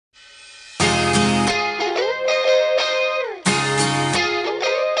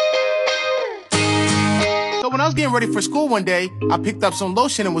was getting ready for school one day, I picked up some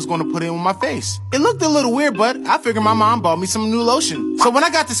lotion and was going to put it on my face. It looked a little weird, but I figured my mom bought me some new lotion. So when I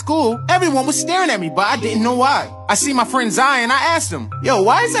got to school, everyone was staring at me, but I didn't know why. I see my friend Zion and I asked him, yo,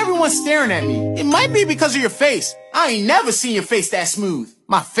 why is everyone staring at me? It might be because of your face. I ain't never seen your face that smooth.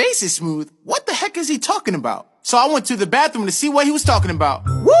 My face is smooth? What the heck is he talking about? So I went to the bathroom to see what he was talking about.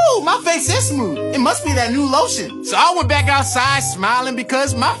 Woo, my face is smooth. It must be that new lotion. So I went back outside smiling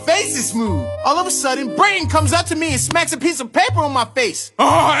because my face is smooth. All of a sudden, Brayden comes up to me and smacks a piece of paper on my face.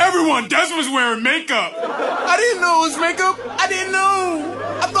 Oh, everyone, Desmond's wearing makeup. I didn't know it was makeup. I didn't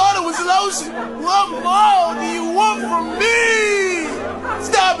know. I thought it was lotion. What more do you want from me?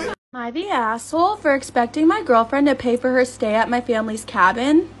 Stop it. Am I the asshole for expecting my girlfriend to pay for her stay at my family's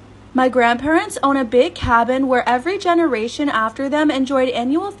cabin? My grandparents own a big cabin where every generation after them enjoyed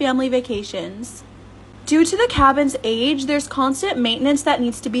annual family vacations. Due to the cabin's age, there's constant maintenance that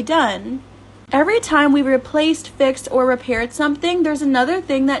needs to be done. Every time we replaced, fixed, or repaired something, there's another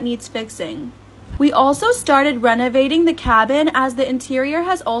thing that needs fixing. We also started renovating the cabin as the interior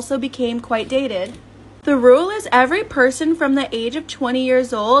has also become quite dated. The rule is every person from the age of 20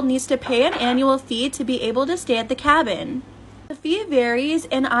 years old needs to pay an annual fee to be able to stay at the cabin. The fee varies,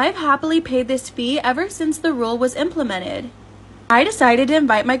 and I've happily paid this fee ever since the rule was implemented. I decided to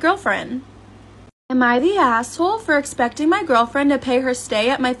invite my girlfriend. Am I the asshole for expecting my girlfriend to pay her stay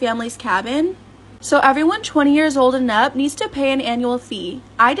at my family's cabin? So everyone 20 years old and up needs to pay an annual fee.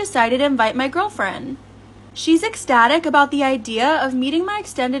 I decided to invite my girlfriend. She's ecstatic about the idea of meeting my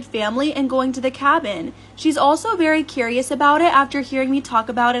extended family and going to the cabin. She's also very curious about it after hearing me talk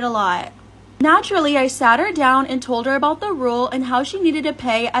about it a lot. Naturally, I sat her down and told her about the rule and how she needed to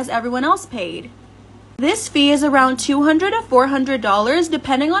pay as everyone else paid. This fee is around $200 to $400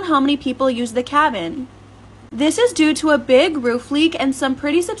 depending on how many people use the cabin. This is due to a big roof leak and some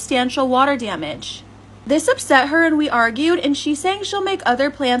pretty substantial water damage. This upset her and we argued, and she's saying she'll make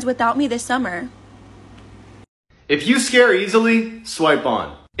other plans without me this summer. If you scare easily, swipe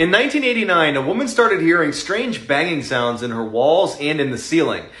on. In 1989, a woman started hearing strange banging sounds in her walls and in the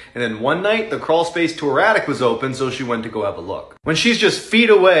ceiling, and then one night the crawl space to her attic was open, so she went to go have a look. When she's just feet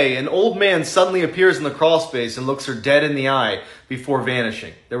away, an old man suddenly appears in the crawl space and looks her dead in the eye before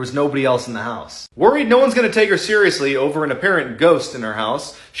vanishing. There was nobody else in the house. Worried no one's going to take her seriously over an apparent ghost in her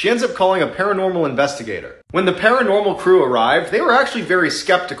house, she ends up calling a paranormal investigator. When the paranormal crew arrived, they were actually very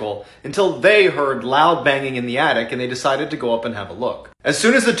skeptical until they heard loud banging in the attic and they decided to go up and have a look. As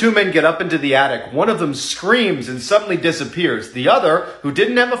soon as the two men get up into the attic, one of them screams and suddenly disappears. The other, who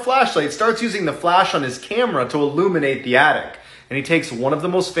didn't have a flashlight, starts using the flash on his camera to illuminate the attic. And he takes one of the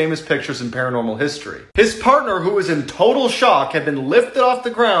most famous pictures in paranormal history. His partner, who was in total shock, had been lifted off the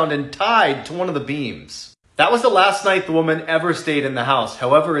ground and tied to one of the beams. That was the last night the woman ever stayed in the house.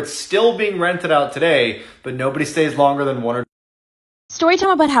 However, it's still being rented out today, but nobody stays longer than 1 or 2. Story time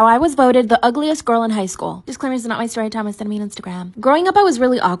about how I was voted the ugliest girl in high school. Disclaimer, this is not my story time, send me on Instagram. Growing up, I was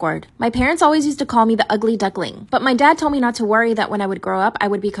really awkward. My parents always used to call me the ugly duckling, but my dad told me not to worry that when I would grow up, I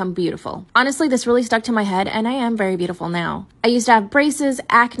would become beautiful. Honestly, this really stuck to my head, and I am very beautiful now. I used to have braces,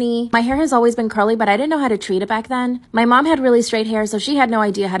 acne. My hair has always been curly, but I didn't know how to treat it back then. My mom had really straight hair, so she had no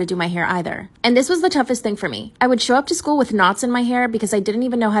idea how to do my hair either. And this was the toughest thing for me. I would show up to school with knots in my hair because I didn't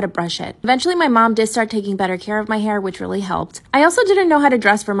even know how to brush it. Eventually, my mom did start taking better care of my hair, which really helped. I also didn't know how to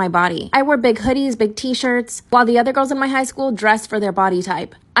dress for my body. I wore big hoodies, big t-shirts, while the other girls in my high school dressed for their body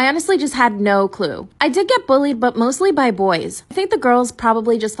type. I honestly just had no clue. I did get bullied, but mostly by boys. I think the girls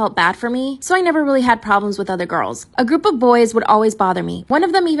probably just felt bad for me, so I never really had problems with other girls. A group of boys would always bother me. One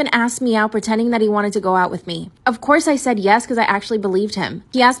of them even asked me out pretending that he wanted to go out with me. Of course I said yes because I actually believed him.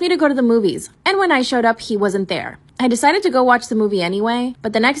 He asked me to go to the movies, and when I showed up, he wasn't there. I decided to go watch the movie anyway,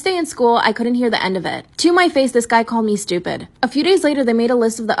 but the next day in school, I couldn't hear the end of it. To my face, this guy called me stupid. A few days later, they made a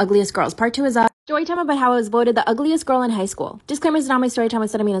list of the ugliest girls. Part 2 is story time about how I was voted the ugliest girl in high school. Disclaimer, is not my story time,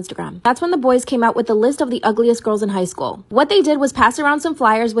 send me on Instagram. That's when the boys came out with the list of the ugliest girls in high school. What they did was pass around some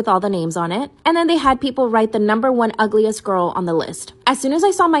flyers with all the names on it, and then they had people write the #1 ugliest girl on the list. As soon as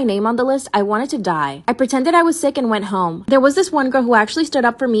I saw my name on the list, I wanted to die. I pretended I was sick and went home. There was this one girl who actually stood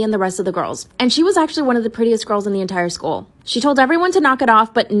up for me and the rest of the girls, and she was actually one of the prettiest girls in the entire school. She told everyone to knock it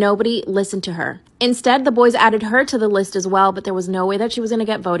off, but nobody listened to her. Instead, the boys added her to the list as well, but there was no way that she was going to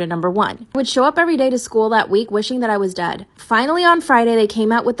get voted #1. I would show up every day to school that week wishing that I was dead. Finally, on Friday, they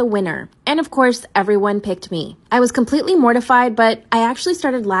came out with the winner. And of course, everyone picked me. I was completely mortified, but I actually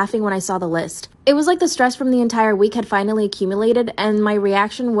started laughing when I saw the list. It was like the stress from the entire week had finally accumulated, and my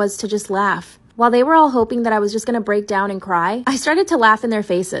reaction was to just laugh. While they were all hoping that I was just gonna break down and cry, I started to laugh in their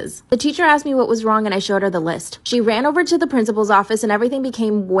faces. The teacher asked me what was wrong and I showed her the list. She ran over to the principal's office and everything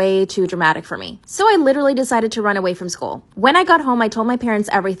became way too dramatic for me. So I literally decided to run away from school. When I got home, I told my parents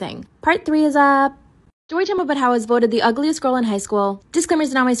everything. Part 3 is up. Storytime about how I was voted the ugliest girl in high school.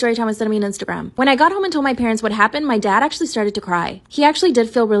 Disclaimers not my storytime instead of me on Instagram. When I got home and told my parents what happened, my dad actually started to cry. He actually did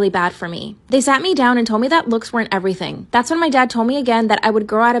feel really bad for me. They sat me down and told me that looks weren't everything. That's when my dad told me again that I would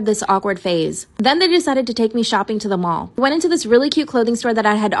grow out of this awkward phase. Then they decided to take me shopping to the mall. We went into this really cute clothing store that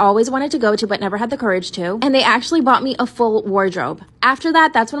I had always wanted to go to but never had the courage to, and they actually bought me a full wardrobe. After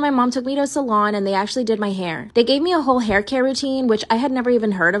that, that's when my mom took me to a salon and they actually did my hair. They gave me a whole hair care routine, which I had never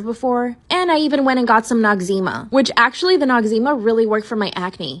even heard of before. And I even went and got some Noxzema, which actually the Noxzema really worked for my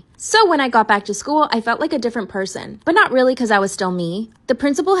acne. So when I got back to school, I felt like a different person. But not really because I was still me. The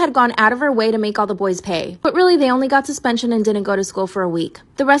principal had gone out of her way to make all the boys pay. But really, they only got suspension and didn't go to school for a week.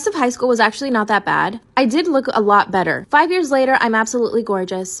 The rest of high school was actually not that bad. I did look a lot better. 5 years later, I'm absolutely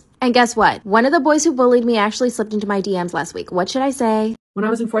gorgeous. And guess what? One of the boys who bullied me actually slipped into my DMs last week. What should I say? When I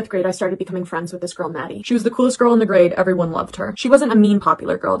was in 4th grade, I started becoming friends with this girl, Maddie. She was the coolest girl in the grade. Everyone loved her. She wasn't a mean,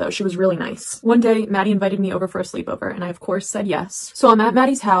 popular girl, though. She was really nice. One day, Maddie invited me over for a sleepover, and I, of course, said yes. So I'm at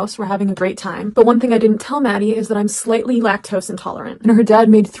Maddie's house. We're having a great time. But one thing I didn't tell Maddie is that I'm slightly lactose intolerant, and her dad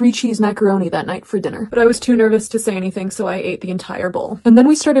made 3-cheese macaroni that night for dinner. But I was too nervous to say anything, so I ate the entire bowl. And then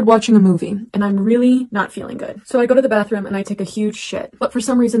we started watching a movie, and I'm really not feeling good. So I go to the bathroom, and I take a huge shit. But for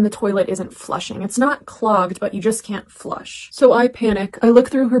some reason, the toilet isn't flushing. It's not clogged, but you just can't flush. So I panic. I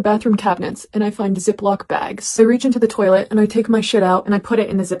look through her bathroom cabinets and I find Ziploc bags. I reach into the toilet and I take my shit out and I put it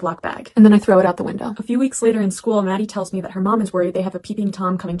in the Ziploc bag and then I throw it out the window. A few weeks later in school, Maddie tells me that her mom is worried they have a peeping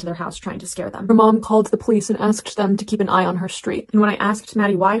Tom coming to their house trying to scare them. Her mom called the police and asked them to keep an eye on her street. And when I asked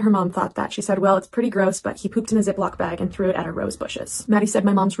Maddie why her mom thought that, she said, well, it's pretty gross, but he pooped in a Ziploc bag and threw it at our rose bushes. Maddie said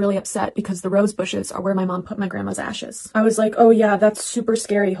my mom's really upset because the rose bushes are where my mom put my grandma's ashes. I was like, oh yeah, that's super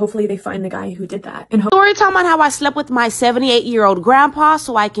scary. Hopefully they find the guy who did that. And Story time on how I slept with my 78-year-old grandpa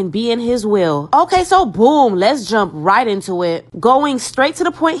so I can be in his will. Okay, so boom, let's jump right into it. Going straight to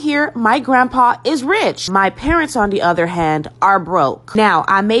the point here, my grandpa is rich. My parents, on the other hand, are broke. Now,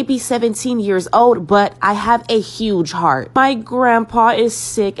 I may be 17 years old, but I have a huge heart. My grandpa is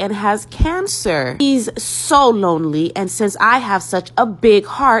sick and has cancer. He's so lonely, and since I have such a big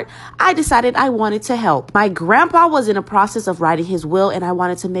heart, I decided I wanted to help. My grandpa was in a process of writing his will, and I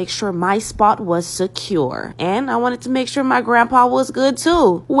wanted to make sure my spot was secure. And I wanted to make sure my grandpa was good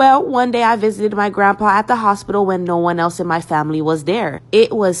too. Well, one day I visited my grandpa at the hospital when no one else in my family was there.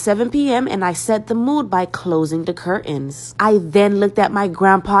 It was 7 p.m. and I set the mood by closing the curtains. I then looked at my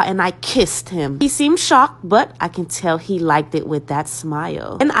grandpa and I kissed him. He seemed shocked, but I can tell he liked it with that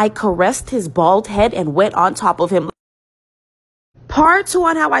smile. And I caressed his bald head and went on top of him. Part 2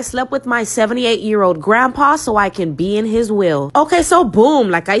 on how I slept with my 78-year-old grandpa so I can be in his will. Okay, so boom,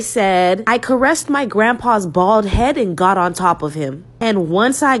 like I said, I caressed my grandpa's bald head and got on top of him. And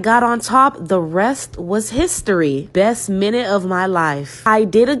once I got on top, the rest was history. Best minute of my life. I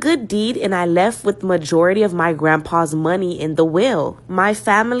did a good deed and I left with majority of my grandpa's money in the will. My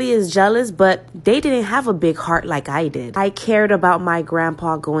family is jealous, but they didn't have a big heart like I did. I cared about my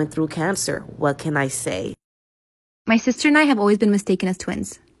grandpa going through cancer. What can I say? My sister and I have always been mistaken as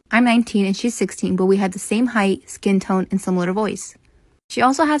twins. I'm 19 and she's 16, but we have the same height, skin tone, and similar voice. She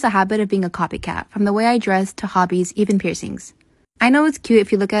also has a habit of being a copycat, from the way I dress to hobbies, even piercings. I know it's cute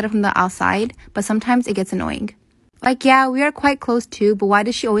if you look at it from the outside, but sometimes it gets annoying. Like, yeah, we are quite close too, but why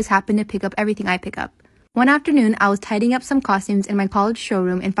does she always happen to pick up everything I pick up? One afternoon, I was tidying up some costumes in my college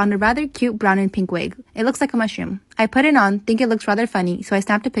showroom and found a rather cute brown and pink wig. It looks like a mushroom. I put it on, think it looks rather funny, so I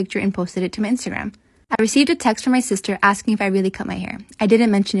snapped a picture and posted it to my Instagram. I received a text from my sister asking if I really cut my hair. I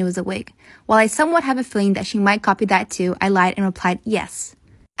didn't mention it was a wig. While I somewhat have a feeling that she might copy that too, I lied and replied yes.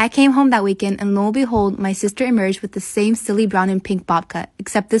 I came home that weekend and lo and behold, my sister emerged with the same silly brown and pink bob cut,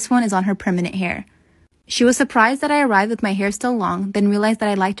 except this one is on her permanent hair. She was surprised that I arrived with my hair still long, then realized that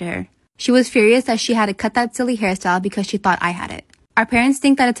I lied to her. She was furious that she had to cut that silly hairstyle because she thought I had it. Our parents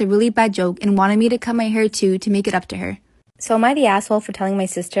think that it's a really bad joke and wanted me to cut my hair too to make it up to her. So am I the asshole for telling my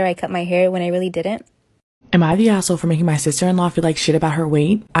sister I cut my hair when I really didn't? Am I the asshole for making my sister-in-law feel like shit about her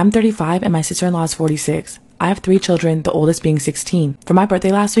weight? I'm 35 and my sister-in-law is 46. I have 3 children, the oldest being 16. For my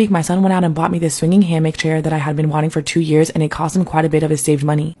birthday last week, my son went out and bought me this swinging hammock chair that I had been wanting for 2 years, and it cost him quite a bit of his saved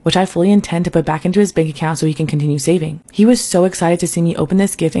money, which I fully intend to put back into his bank account so he can continue saving. He was so excited to see me open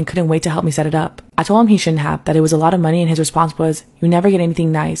this gift and couldn't wait to help me set it up. I told him he shouldn't have, that it was a lot of money, and his response was, "You never get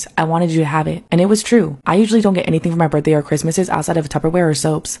anything nice. I wanted you to have it." And it was true. I usually don't get anything for my birthday or Christmases outside of Tupperware or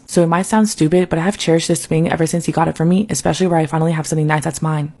soaps. So it might sound stupid, but I have cherished this swing ever since he got it for me, especially where I finally have something nice that's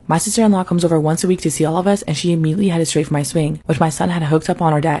mine. My sister-in-law comes over once a week to see all of us, and she immediately headed straight for my swing, which my son had hooked up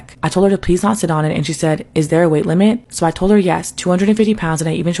on our deck. I told her to please not sit on it, and she said, "Is there a weight limit?" So I told her yes, 250 pounds, and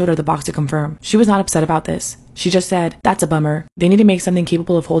I even showed her the box to confirm. She was not upset about this. She just said, "That's a bummer. They need to make something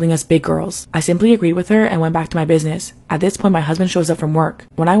capable of holding us big girls." I simply agreed with her and went back to my business. At this point, my husband shows up from work.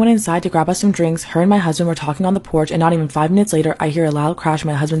 When I went inside to grab us some drinks, her and my husband were talking on the porch, and not even 5 minutes later, I hear a loud crash.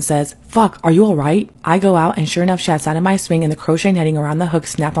 My husband says, "Fuck, are you alright?" I go out, and sure enough, she had sat in my swing, and the crochet netting around the hook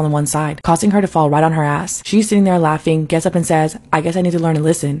snapped on one side, causing her to fall right on her ass. She's sitting there laughing, gets up and says, "I guess I need to learn to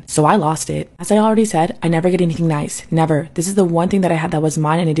listen." So I lost it. As I already said, I never get anything nice. Never. This is the one thing that I had that was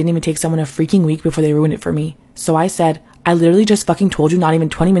mine, and it didn't even take someone a freaking week before they ruined it for me. So I said, "I literally just fucking told you not even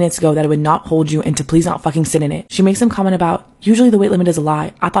 20 minutes ago that it would not hold you and to please not fucking sit in it." She makes some comment about, "Usually the weight limit is a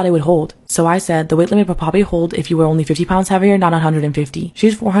lie. I thought it would hold." So I said, "The weight limit would probably hold if you were only 50 pounds heavier, not 150.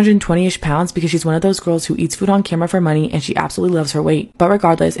 She's 420-ish pounds because she's one of those girls who eats food on camera for money, and she absolutely loves her weight. But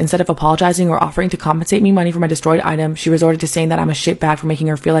regardless, instead of apologizing or offering to compensate me money for my destroyed item, she resorted to saying that I'm a shitbag for making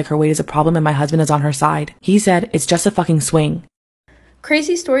her feel like her weight is a problem and my husband is on her side. He said, "It's just a fucking swing."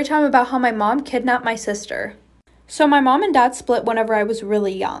 Crazy story time about how my mom kidnapped my sister. So my mom and dad split whenever I was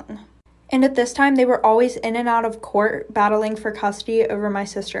really young. And at this time, they were always in and out of court battling for custody over my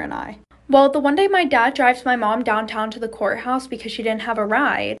sister and I. Well, the one day my dad drives my mom downtown to the courthouse because she didn't have a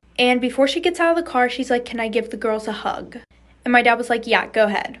ride. And before she gets out of the car, she's like, "Can I give the girls a hug?" And my dad was like, "Yeah, go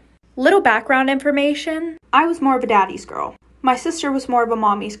ahead." Little background information. I was more of a daddy's girl. My sister was more of a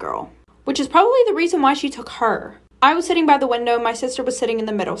mommy's girl, which is probably the reason why she took her. I was sitting by the window, my sister was sitting in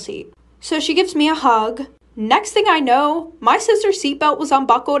the middle seat. So she gives me a hug. Next thing I know, my sister's seatbelt was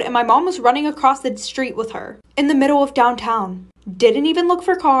unbuckled and my mom was running across the street with her in the middle of downtown. Didn't even look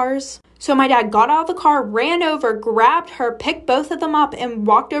for cars. So my dad got out of the car, ran over, grabbed her, picked both of them up, and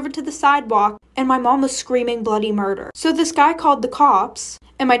walked over to the sidewalk, and my mom was screaming bloody murder. So this guy called the cops,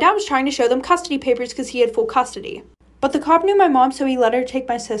 and my dad was trying to show them custody papers because he had full custody. But the cop knew my mom, so he let her take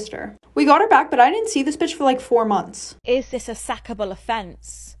my sister. We got her back, but I didn't see this bitch for like 4 months. Is this a sackable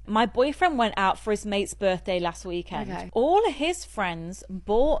offence? My boyfriend went out for his mate's birthday last weekend. Okay. All of his friends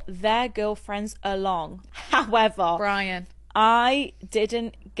brought their girlfriends along. However, Brian, I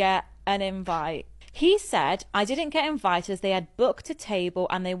didn't get an invite. He said I didn't get invited as they had booked a table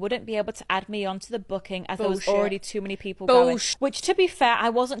and they wouldn't be able to add me onto the booking as there was already too many people going. Which, to be fair, I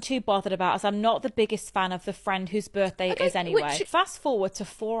wasn't too bothered about as I'm not the biggest fan of the friend whose birthday it is anyway. Fast forward to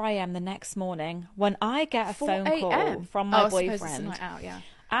 4 a.m. the next morning when I get a phone call from my boyfriend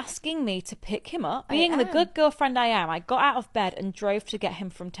asking me to pick him up. Being the good girlfriend I am, I got out of bed and drove to get him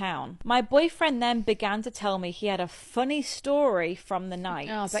from town. My boyfriend then began to tell me he had a funny story from the night.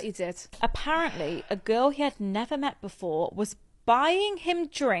 Oh, I bet you did. Apparently, a girl he had never met before was buying him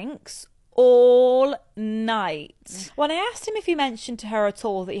drinks all night. When I asked him if he mentioned to her at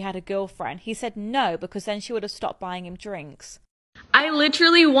all that he had a girlfriend, he said no, because then she would have stopped buying him drinks. I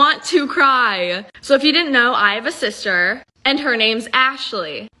literally want to cry. So if you didn't know, I have a sister, and her name's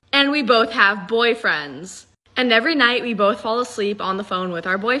Ashley. And we both have boyfriends. And every night we both fall asleep on the phone with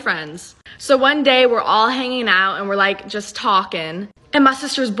our boyfriends. So one day we're all hanging out and we're like just talking. And my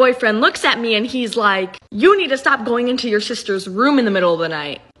sister's boyfriend looks at me and he's like, "You need to stop going into your sister's room in the middle of the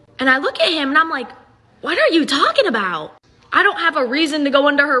night." And I look at him and I'm like, "What are you talking about? I don't have a reason to go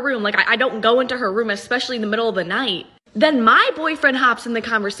into her room. Like I don't go into her room, especially in the middle of the night." Then my boyfriend hops in the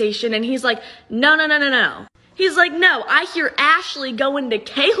conversation and he's like, no. He's like, "No, I hear Ashley go into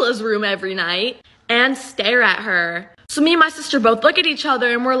Kayla's room every night and stare at her." So me and my sister both look at each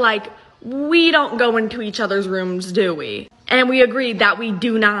other and we're like, we don't go into each other's rooms, do we? And we agreed that we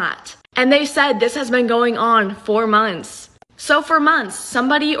do not. And they said this has been going on for months. So for months,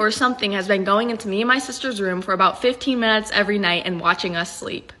 somebody or something has been going into me and my sister's room for about 15 minutes every night and watching us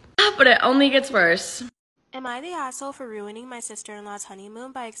sleep. But it only gets worse. Am I the asshole for ruining my sister-in-law's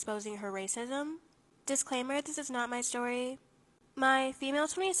honeymoon by exposing her racism? Disclaimer, this is not my story. My female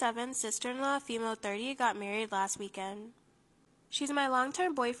 27 sister-in-law, female 30, got married last weekend. She's my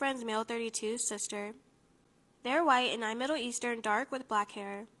long-term boyfriend's male 32 sister. They're white and I'm Middle Eastern, dark with black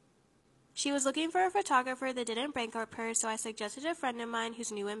hair. She was looking for a photographer that didn't bankrupt her, so I suggested a friend of mine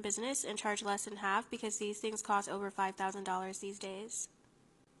who's new in business and charged less than half because these things cost over $5,000 these days.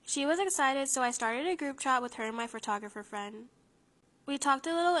 She was excited, so I started a group chat with her and my photographer friend. We talked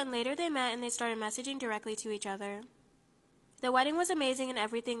a little and later they met and they started messaging directly to each other. The wedding was amazing and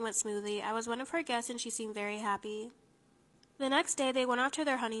everything went smoothly. I was one of her guests and she seemed very happy. The next day they went off to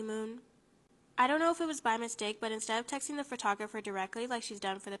their honeymoon. I don't know if it was by mistake, but instead of texting the photographer directly like she's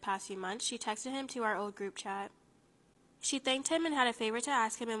done for the past few months, she texted him to our old group chat. She thanked him and had a favor to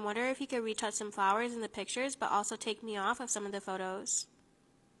ask him and wondered if he could retouch some flowers in the pictures but also take me off of some of the photos.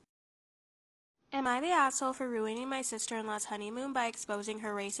 Am I the asshole for ruining my sister-in-law's honeymoon by exposing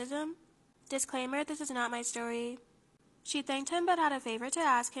her racism? Disclaimer, this is not my story. She thanked him but had a favor to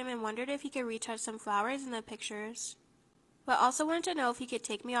ask him and wondered if he could retouch some flowers in the pictures. But also wanted to know if he could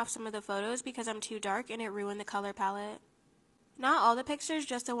take me off some of the photos because I'm too dark and it ruined the color palette. Not all the pictures,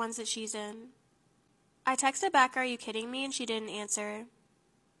 just the ones that she's in. I texted back, "Are you kidding me?" and she didn't answer.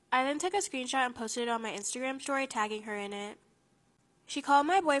 I then took a screenshot and posted it on my Instagram story, tagging her in it. She called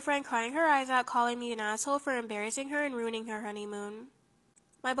my boyfriend, crying her eyes out, calling me an asshole for embarrassing her and ruining her honeymoon.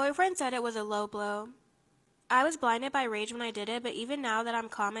 My boyfriend said it was a low blow. I was blinded by rage when I did it, but even now that I'm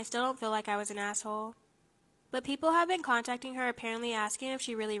calm, I still don't feel like I was an asshole. But people have been contacting her, apparently asking if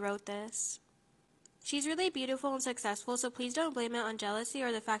she really wrote this. She's really beautiful and successful, so please don't blame it on jealousy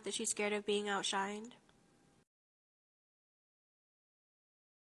or the fact that she's scared of being outshined.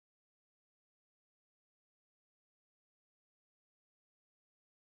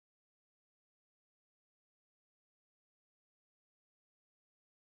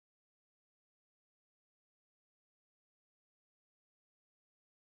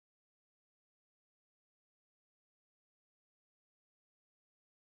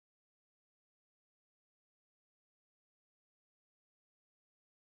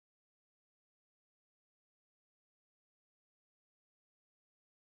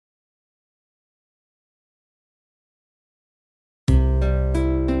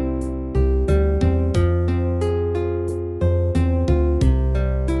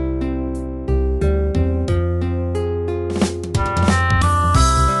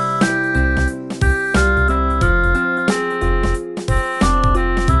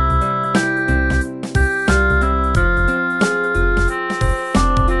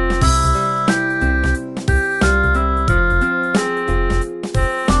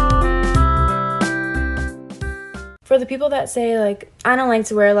 For the people that say, like, I don't like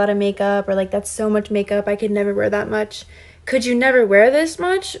to wear a lot of makeup, or like, that's so much makeup, I could never wear that much. Could you never wear this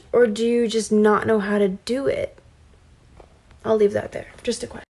much, or do you just not know how to do it? I'll leave that there. Just a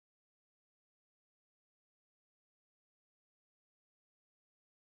question.